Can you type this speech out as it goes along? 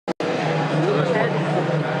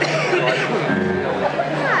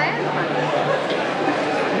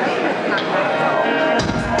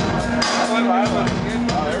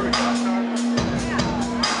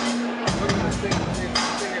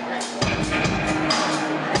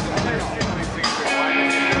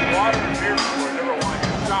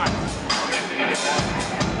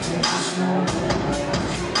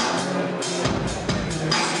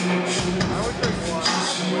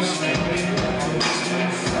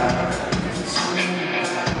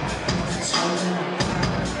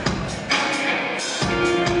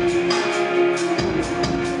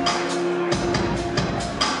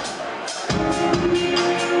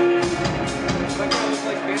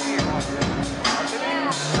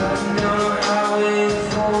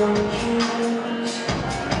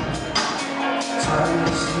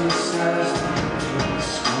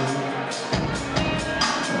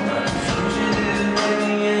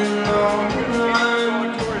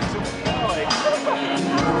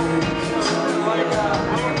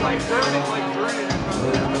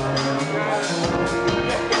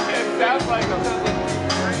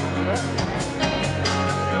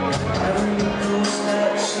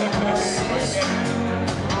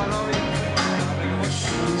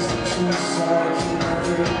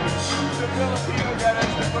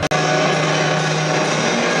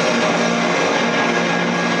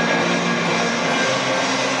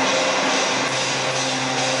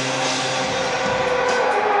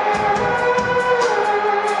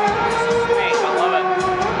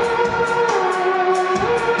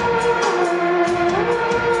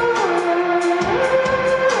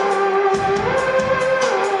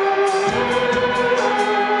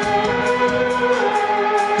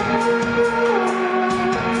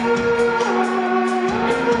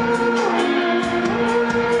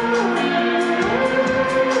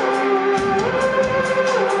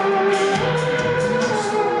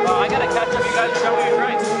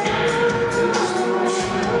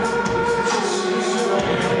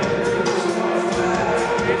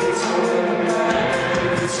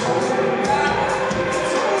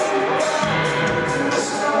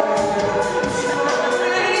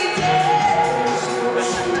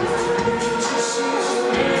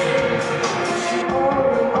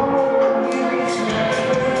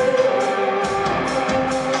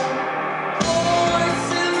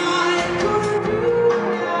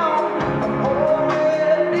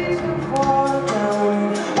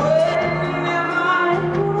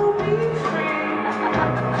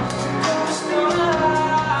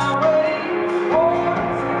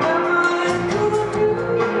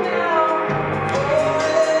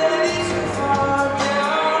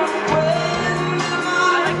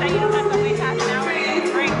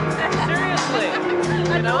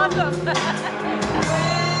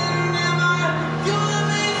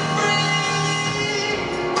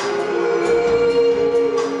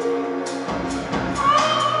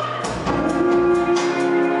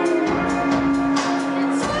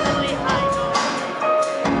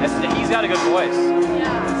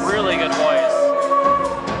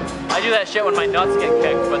Shit when my nuts get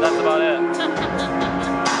kicked, but that's about it. I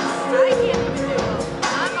can't even do it.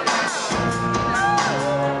 I'm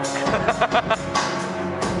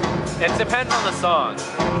a It depends on the song.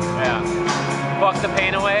 Yeah. Fuck the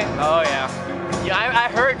pain away? Oh yeah. Yeah, I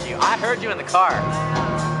heard you. I heard you in the car.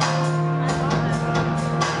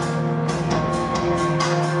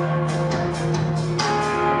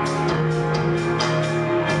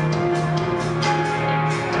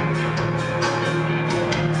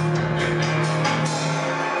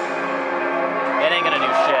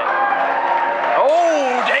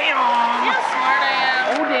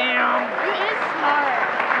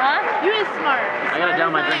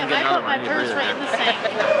 Down my drink and get another one. I put my purse right in the sink.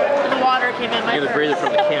 And the water came in my purse. You breathe it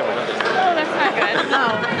from the camera, don't you? Oh, that's not good. No.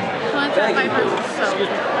 So I took my purse is soaked.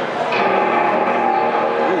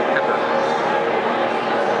 Ooh, pepper.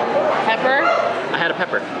 Pepper? I had a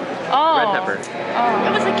pepper. Oh. Red pepper. Oh.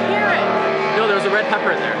 It was a carrot. No, there was a red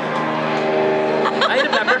pepper in there. I ate a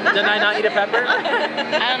pepper. Didn't I not eat a pepper? I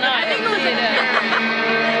don't know. I think it was a carrot.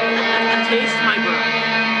 Taste my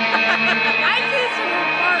breath. I tasted her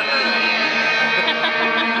fart.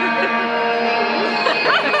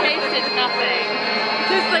 Tasted nothing.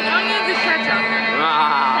 Just like onions and ketchup.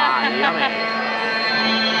 Ah, yummy.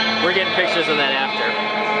 We're getting pictures of that after.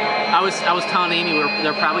 I was telling Amy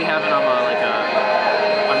they're probably having like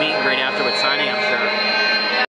a meet and greet after with signing